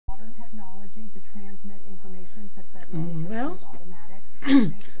Well,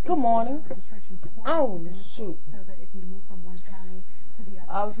 good morning. Oh, shoot.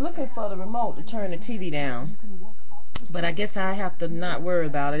 I was looking for the remote to turn the TV down, but I guess I have to not worry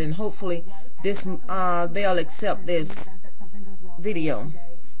about it, and hopefully they'll accept this video.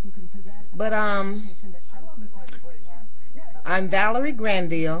 But I'm Valerie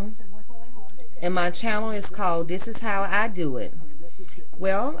Granville, and my channel is called This Is How I Do It.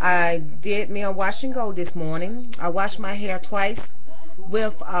 Well, I did me a wash and go this morning. I washed my hair twice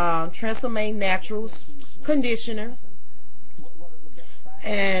with Naturalhair Naturals conditioner,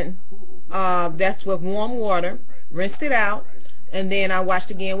 and that's with warm water. Rinsed it out, and then I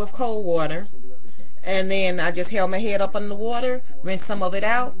washed again with cold water, and then I just held my head up under the water, rinsed some of it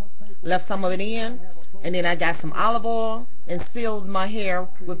out, left some of it in, and then I got some olive oil and sealed my hair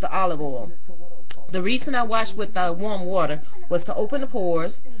with the olive oil. The reason I washed with the warm water was to open the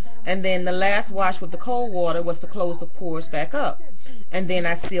pores, and then the last wash with the cold water was to close the pores back up. And then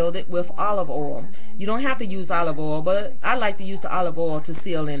I sealed it with olive oil. You don't have to use olive oil, but I like to use the olive oil to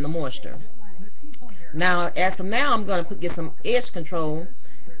seal in the moisture. Now, as of now, I'm going to get some edge control,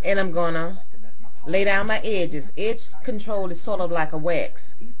 and I'm going to lay down my edges. Edge control is sort of like a wax,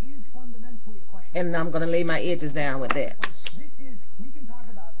 and I'm going to lay my edges down with that.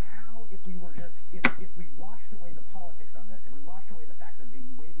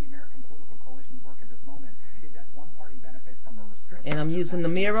 And I'm using the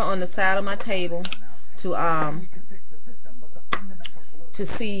mirror on the side of my table to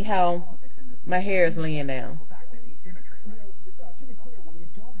see how my hair is laying down.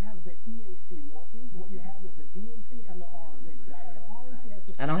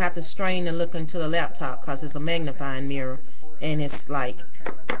 I don't have to strain and look into the laptop because it's a magnifying mirror, and it's like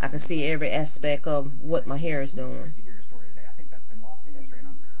I can see every aspect of what my hair is doing.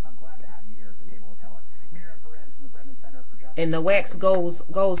 And the wax goes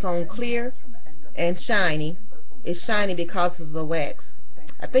on clear and shiny. It's shiny because of the wax.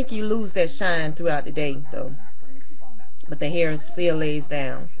 I think you lose that shine throughout the day though, but the hair still lays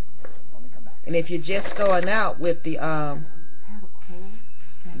down. And if you're just starting out with the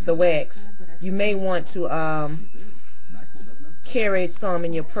wax, you may want to carry some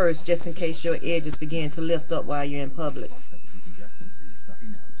in your purse just in case your edges begin to lift up while you're in public.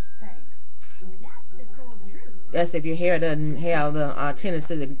 That's if your hair doesn't have the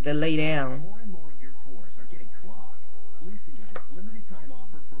tendency to lay down.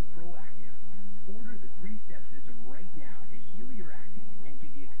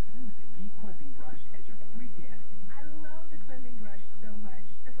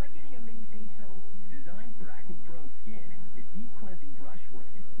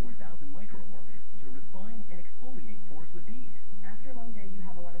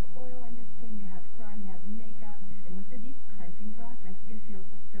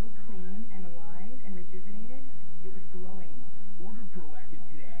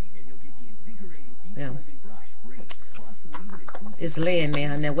 Yeah. It's laying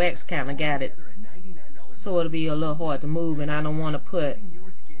there, and the wax kind of got it, so it'll be a little hard to move, and I don't want to put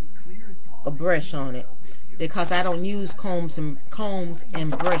a brush on it because I don't use combs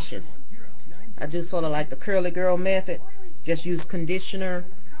and brushes. I do sort of like the curly girl method. Just use conditioner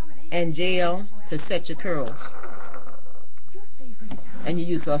and gel to set your curls, and you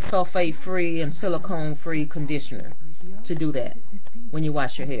use a sulfate-free and silicone-free conditioner to do that when you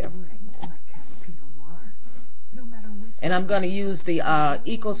wash your hair. And I'm going to use the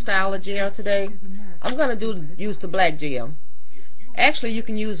Eco Styler gel today. I'm going to use the black gel. Actually, you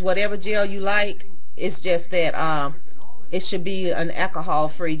can use whatever gel you like. It's just that it should be an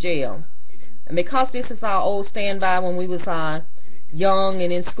alcohol-free gel. And because this is our old standby when we was young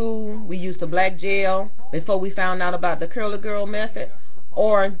and in school, we used the black gel before we found out about the curly girl method,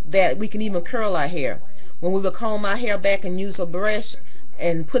 or that we can even curl our hair. When we would comb our hair back and use a brush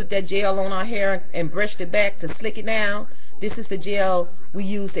and put that gel on our hair and brushed it back to slick it down, this is the gel we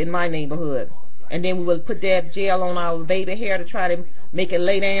used in my neighborhood. And then we would put that gel on our baby hair to try to make it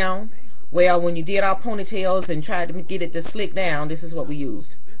lay down. Well, when you did our ponytails and tried to get it to slick down, this is what we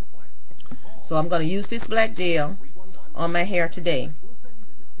used. So I'm going to use this black gel on my hair today.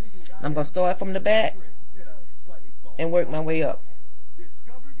 I'm going to start from the back and work my way up.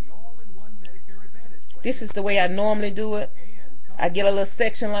 This is the way I normally do it. I get a little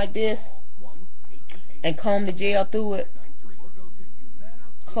section like this and comb the gel through it.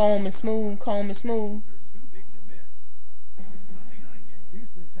 Comb and smooth, comb and smooth.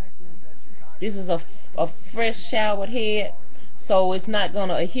 This is a fresh showered head, so it's not going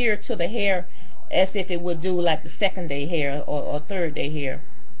to adhere to the hair as if it would do like the second day hair or third day hair.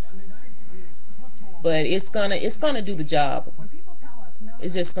 but it's gonna do the job.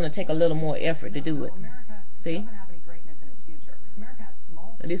 It's just gonna take a little more effort to do it. See?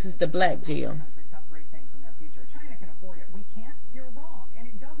 And this is the black gel.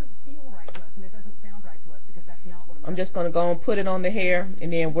 I'm just gonna go and put it on the hair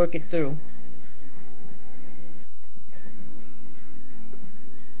and then work it through.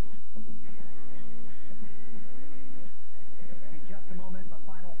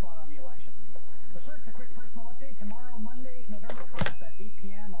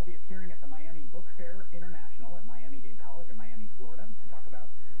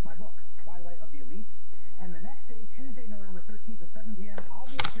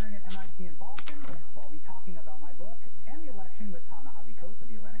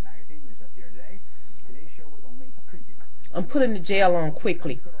 I'm putting the gel on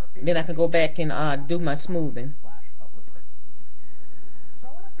quickly, and then I can go back and do my smoothing. So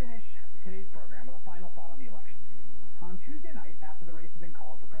I want to finish today's program with a final thought on the election. On Tuesday night, after the race had been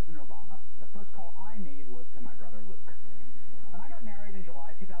called for President Obama, the first call I made was to my brother Luke. When I got married in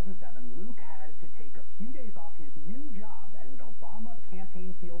July 2007, Luke had to take a few days off his new job as an Obama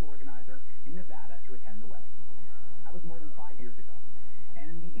campaign field organizer in Nevada to attend the wedding. That was more than 5 years ago.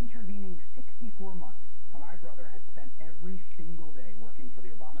 And in the intervening 64 months, my brother has spent every single day working for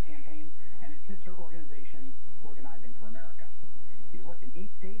the Obama campaign and its sister organization, Organizing for America. He's worked in 8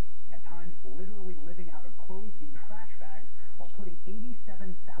 states, at times literally living out of clothes in trash bags while putting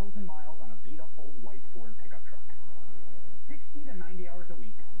 87,000 miles on a beat-up old white Ford pickup truck. 60 to 90 hours a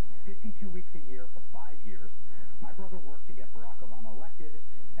week, 52 weeks a year for 5 years, my brother worked to get Barack Obama elected,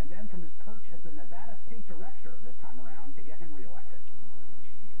 and then from his perch as the Nevada state director this time around to get him reelected.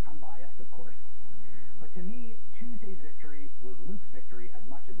 I'm biased, of course. But to me, Tuesday's victory was Luke's victory as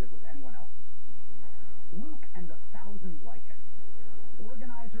much as it was anyone else's. Luke and the thousands like him,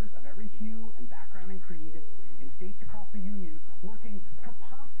 organizers of every hue and background and creed in states across the union, working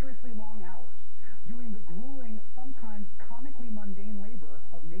preposterously long hours, doing the grueling, sometimes comically mundane labor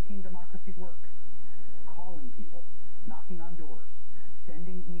of making democracy work, calling people, knocking on doors,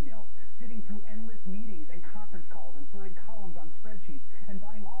 sending emails, sitting through endless meetings and conference calls and sorting columns on spreadsheets and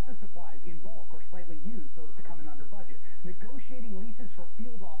buying office supplies in bulk or slightly used so as to come in under budget, negotiating leases for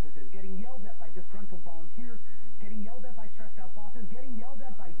field offices, getting yelled at by disgruntled volunteers, getting yelled at by stressed out bosses, getting yelled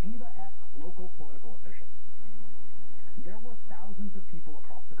at by diva-esque local political officials. There were thousands of people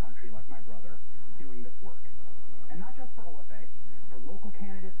across the country like my brother doing this work. And not just for OFA, for local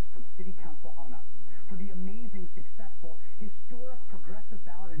candidates from city council on up, for the amazing, successful, historic progressive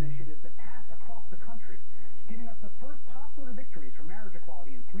ballot initiatives that passed across the country, giving us the first popular victories for marriage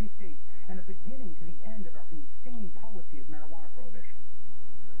equality in 3 states and a beginning to the end of our insane policy of marijuana prohibition.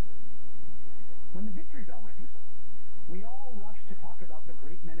 When the victory bell rings, we all rush to talk about the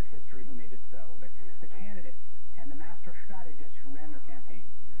great men of history who made it so, the candidates and the master strategists who ran their campaigns,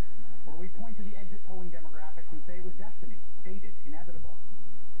 or we point to the exit polling demographics and say it was destiny, fated, inevitable.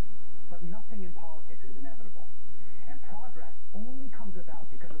 But nothing in politics is inevitable. And progress only comes about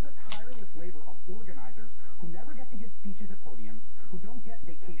because of the tireless labor of organizers who never get to give speeches at podiums, who don't get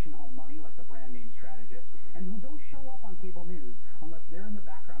vacation home money like the brand name strategists, and who don't show up on cable news unless they're in the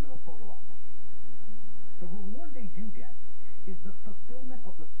background of a photo op. The reward they do get is the fulfillment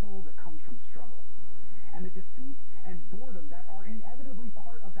of the soul that comes from struggle. And the defeat and boredom that are inevitably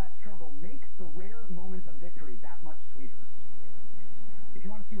part of that struggle makes the rare moments of victory that much sweeter. If you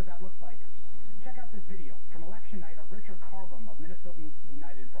want to see what that looks like, check out this video from election night of Richard Carlbom of Minnesotans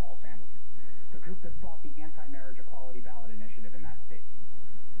United for All Families, the group that fought the anti-marriage equality ballot initiative in that state.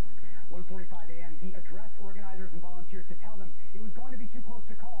 1:45 a.m., he addressed organizers and volunteers to tell them it was going to be too close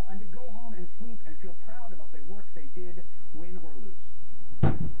to call and to go home and sleep and feel proud about the work they did, win or lose.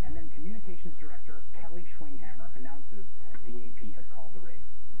 And then communications director Kelly Schwinghammer announces the AP has called the race.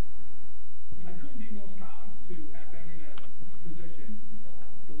 I couldn't be more proud to have been in a position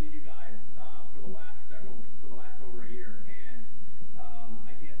to lead you guys for the last over a year, and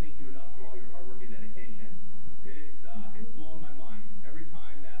I can't thank you enough for all your hard work and dedication. It's blown my mind every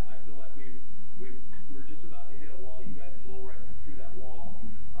time that I feel like we're just about to hit a wall. You guys blow right through that wall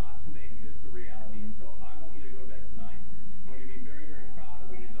to make this a reality, and so I want you to go to bed tonight. I want you to be very, very proud of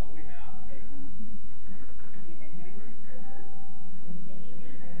the result we have.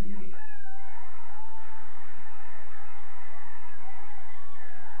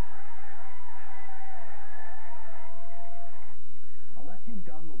 Unless you've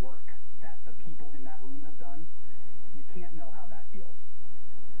done the work that the people in that room have done, you can't know how that feels.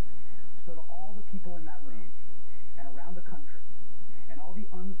 So to all the people in that room and around the country, and all the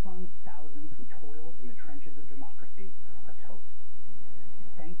unsung thousands who toiled in the trenches of democracy, a toast.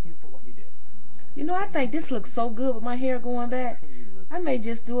 Thank you for what you did. You know, I think this looks so good with my hair going back. I may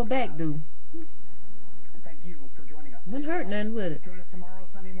just do a back do. And thank you for joining us. Wouldn't hurt nothing with it. Join us tomorrow,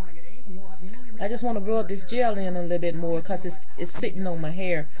 Sunday morning at 8, and we'll have newly I just want to rub this gel in a little bit more because it's sitting on my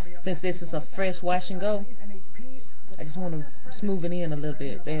hair. Since this is a fresh wash and go, I just want to smooth it in a little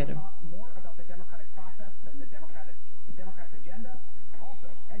bit better. more about the democratic process than the Democrats' agenda. Also,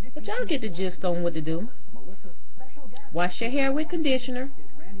 But y'all get the gist on what to do. Melissa's special guest Wash your hair with conditioner. is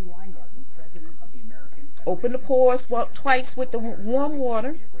Randy Weingarten, president of the American Open the pores twice with the warm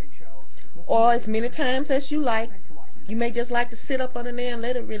water, Great show. or as many times as you like. You may just like to sit up under there and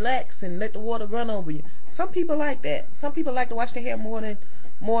let it relax and let the water run over you. Some people like that. Some people like to wash their hair more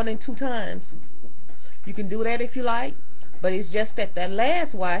than 2 times. You can do that if you like, but it's just that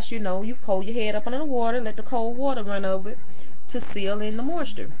last wash, you know, you pull your head up under the water, let the cold water run over it to seal in the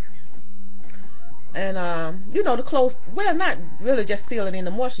moisture. And you know, to close, well, not really just seal it in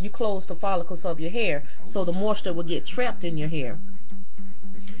the moisture, you close the follicles of your hair so the moisture will get trapped in your hair.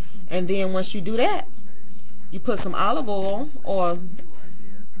 And then once you do that, you put some olive oil, or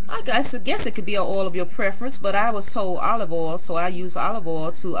I guess it could be an oil of your preference, but I was told olive oil, so I use olive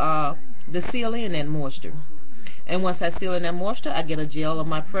oil to seal in that moisture. And once I seal in that moisture, I get a gel of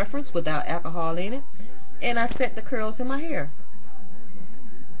my preference without alcohol in it, and I set the curls in my hair.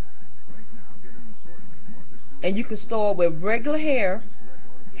 And you can store with regular hair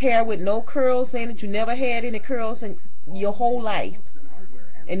with no curls in it. You never had any curls in your whole life,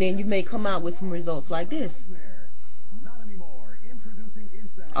 and then you may come out with some results like this.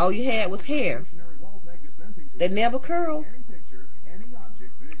 All you had was hair that never curled.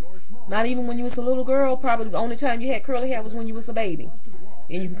 Not even when you was a little girl. Probably the only time you had curly hair was when you was a baby.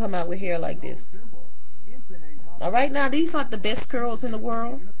 And you can come out with hair like this. Now right now, these aren't the best curls in the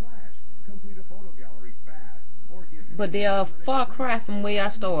world, but they are a far cry from where I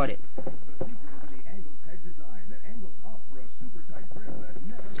started.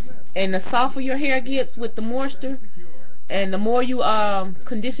 And the softer your hair gets with the moisture, and the more you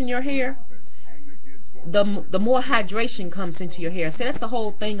condition your hair, the more hydration comes into your hair. So that's the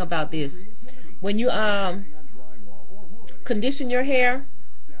whole thing about this. When you condition your hair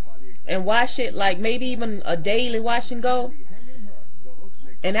and wash it, like maybe even a daily wash and go,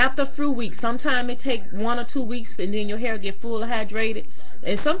 and after a few weeks, sometimes it takes 1 or 2 weeks, and then your hair get full hydrated,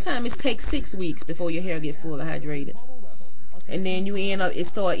 and sometimes it takes 6 weeks before your hair get full hydrated. And then you it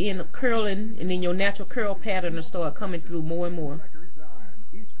start curling, and then your natural curl pattern will start coming through more and more.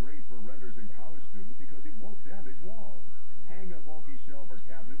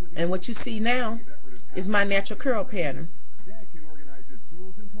 And what you see now is my natural curl pattern.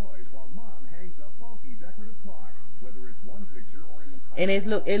 And it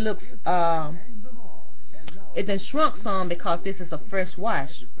looks it done shrunk some because this is a fresh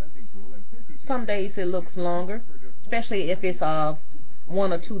wash. Some days it looks longer, especially if it's 1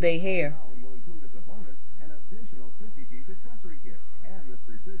 or 2 day hair.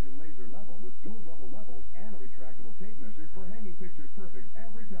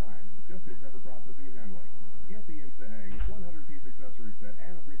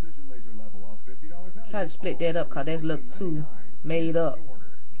 Try to split that up because that looks too made up.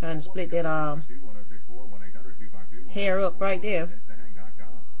 Trying to split that hair up right there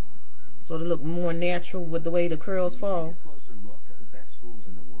so to look more natural with the way the curls fall. Closer look at the best schools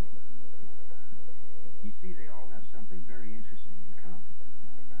in the world. You see, they all have something very interesting in common.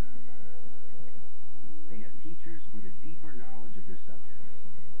 They have teachers with a deeper knowledge of their subjects.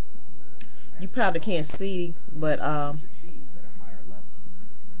 You probably can't see, but Achieved at a higher level.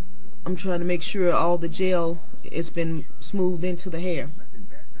 I'm trying to make sure all the gel has been smoothed into the hair. Let's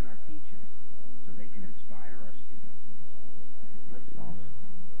invest in our teachers so they can inspire our students. Let's solve this.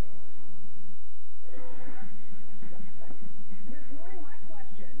 This morning, my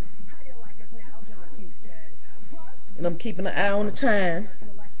question: how do you like us now, John Houston? Plus, And I'm keeping an eye on the time. American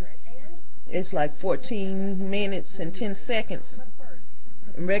electorate, and It's like 14 minutes and 10 seconds. but first,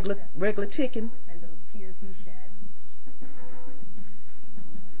 And regular ticking. and those tears he shed.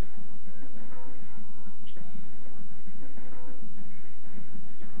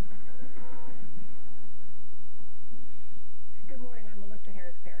 Good morning, I'm Melissa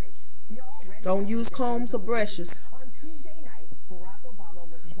Harris-Perry. Y'all ready? Don't use combs or brushes. On Tuesday night, Barack Obama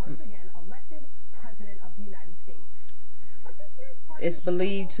was once again elected President of the United States. But this year's party It's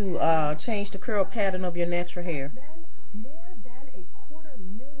believed to change the curl pattern of your natural hair. then more than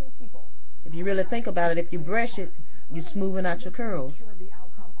 250,000 people. If you really think about it, if you brush it, you're smoothing out your curls. Sure of the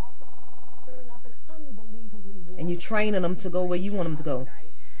outcome, offering up an unbelievably warm And you're training them to go where you want them to go.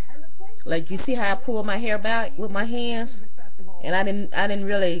 night. And the place Like you see how I pull my hair back with my hands, festival and I didn't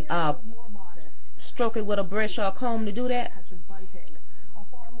really more modest. stroke it with a brush or a comb to do that.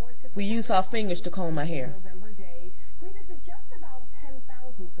 We use our fingers to comb my hair. Greeted the just about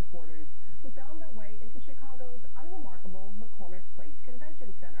 10,000 supporters who found their way into Chicago's unremarkable McCormick Place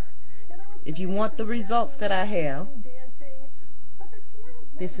Convention Center. If you want the results that I have,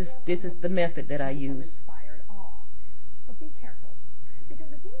 this is the method that I use. But be careful,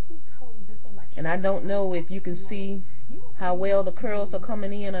 because if you decode this election, and I don't know if you can see how well the curls are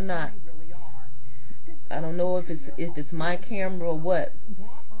coming in or not. I don't know if it's my camera or what.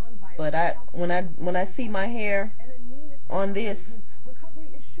 But when I see my hair on this,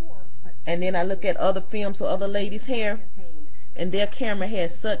 and then I look at other films or other ladies' hair, and their camera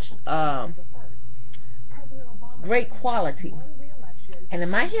has such great quality, and then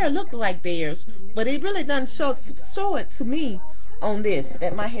my hair looked like theirs, but it really doesn't show it to me on this,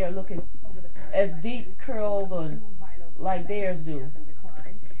 that my hair looks as deep curled or like theirs do.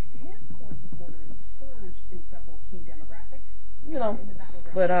 You know,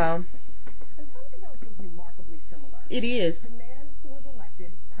 but it is.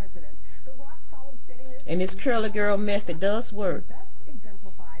 And this curly girl method does work.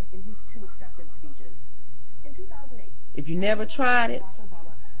 If you never tried it,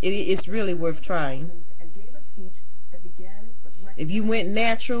 it's really worth trying. If you went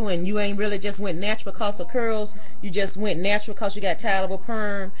natural and you ain't really just went natural because of curls, you just went natural because you got tired of a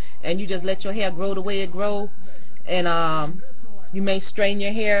perm and you just let your hair grow the way it grow, and you may straighten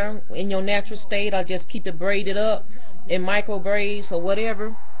your hair in your natural state or just keep it braided up in micro braids or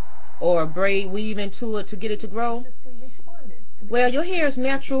whatever, or braid weave into it to get it to grow. Well, your hair is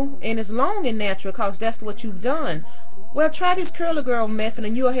natural and it's long and natural because that's what you've done. Well, try this curly girl method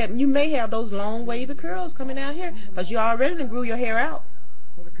and you may have those long wavy curls coming out here because you already done grew your hair out.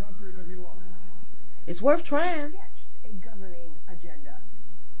 It's worth trying.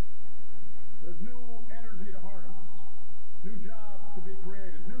 There's new energy to harness, new jobs to be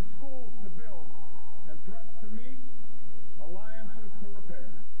created, new schools to build, and threats to meet, alliances to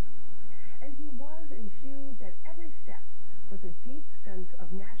repair. And he was infused at every step with a deep sense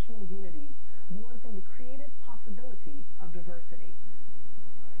of national unity, born from the creative possibility of diversity.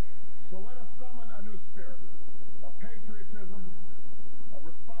 So let us summon a new spirit, of patriotism, of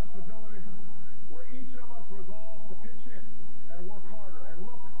responsibility, where each of us resolves to pitch in and work harder and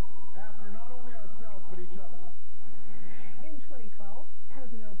look after not only ourselves but each other. In 2012,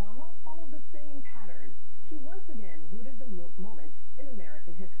 President Obama followed the same pattern. He once again rooted the moment in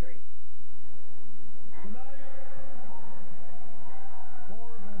American history. Tonight,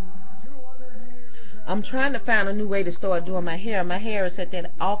 more than 200 years I'm trying to find a new way to start doing my hair. My hair is at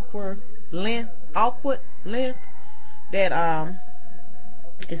that awkward length that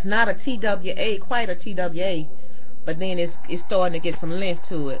it's not a TWA, quite a TWA, but then it's starting to get some length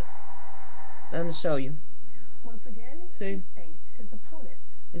to it. Let me show you. Once again, See? he thanked his opponent.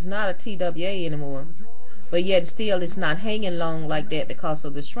 It's not a TWA anymore, but yet still it's not hanging long like that because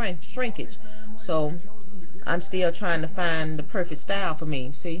of the shrinkage. So I'm still trying to find the perfect style for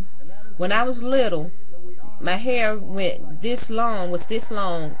me. See, when I was little, my hair went this long,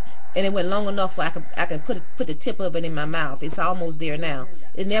 and it went long enough where I could put the tip of it in my mouth. It's almost there now.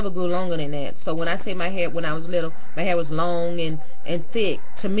 It never grew longer than that. So when I say my hair, when I was little, my hair was long and thick.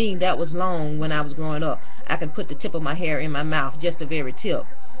 To me, that was long when I was growing up. I could put the tip of my hair in my mouth, just the very tip.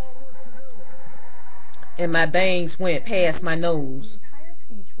 And my bangs went past my nose.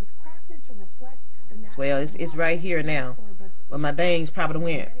 Well, it's right here now. But my bangs probably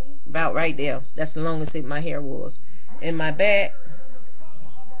went about right there. That's the longest my hair was. In my back,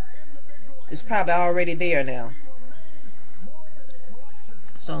 it's probably already there now.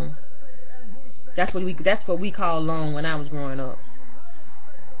 So that's what we call long when I was growing up.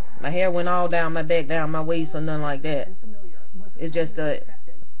 My hair went all down my back, down my waist, or nothing like that. It's just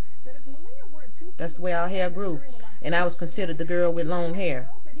that's the way our hair grew, and I was considered the girl with long hair.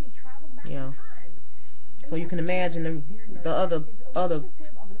 Yeah. So you can imagine the other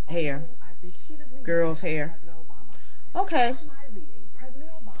hair, girls' hair. Okay.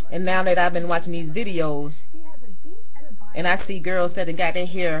 And now that I've been watching these videos, and I see girls that have got their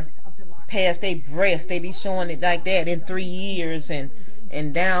hair past their breasts, they be showing it like that in 3 years,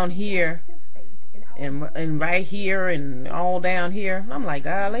 and down here, and right here, and all down here. I'm like,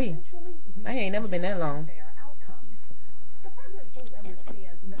 golly, I ain't never been that long.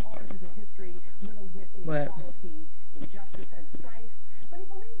 But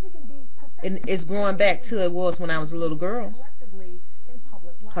it's growing back to it was when I was a little girl.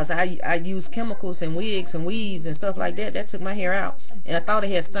 Because I used chemicals and wigs and weaves and stuff like that. That took my hair out. And I thought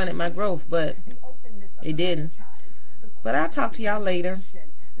it had stunted my growth, but it didn't. But I'll talk to y'all later.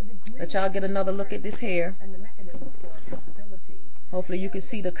 Let y'all get another look at this hair. And the mechanisms for accountability. Hopefully you can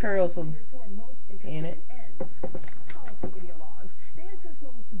see the curls in it. Policy ideologues. They insist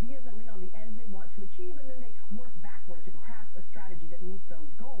most vehemently on the ends they want to achieve, and then they work backward to craft a strategy that meets those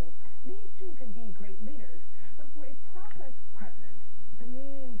goals. These two can be great leaders, but for a process president, the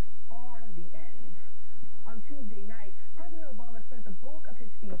means are the ends. On Tuesday night, President Obama spent the bulk of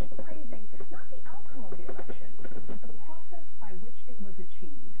his speech praising not the outcome of the election, but the process by which it was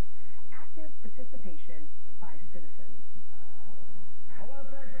achieved. Active participation by citizens. I want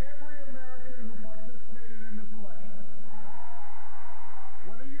to thank every American who participated in this election.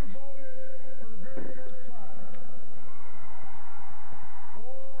 Whether you voted for the very first time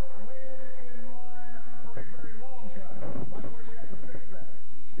or waited in line for a very long time. By the way, we have to fix that.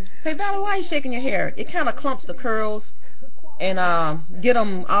 Say, Valerie, why are you shaking your hair? It kind of clumps the curls and get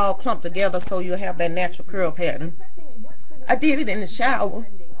them all clumped together so you'll have that natural curl pattern. I did it in the shower,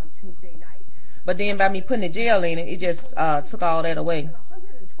 but then by me putting the gel in it, it just took all that away.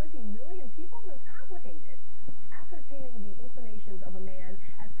 120 million people is complicated. Ascertaining the inclinations of a man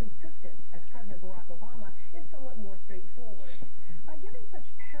as consistent as President Barack Obama is somewhat more straightforward. By giving such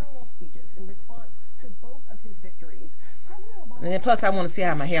parallel speeches in response to both of his victories, President Obama... And then plus I want to see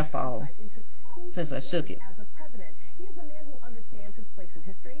how my hair falls since I shook it. As a president, he is a man who understands his place in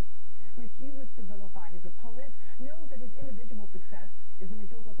history, refuses to vilify his opponents, knows that his individual success is a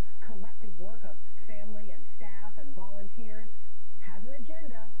result of collective work of family and staff and volunteers, has an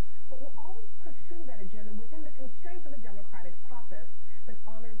agenda, but will always pursue that agenda within the constraints of a democratic process that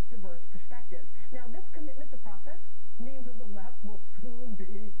honors diverse perspectives. Now, this commitment to process means that the left will soon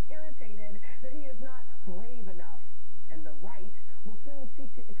be irritated that he is not brave enough, and the right will soon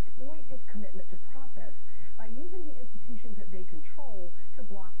seek to exploit his commitment to process by using the institutions that they control to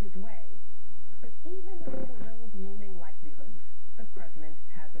block his way. But even for those looming likelihoods, the president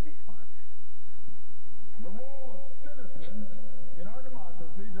has a response. The role of citizen in our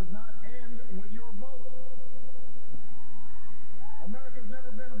democracy does not end with your vote. America's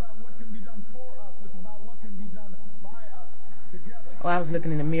never been about what can be done for us. It's about what can be done by us together. Oh, I was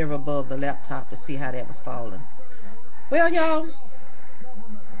looking in the mirror above the laptop to see how that was falling. Well, y'all,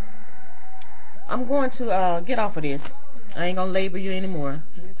 I'm going to get off of this. I ain't going to labor you anymore.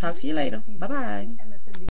 Talk to you later. Bye-bye.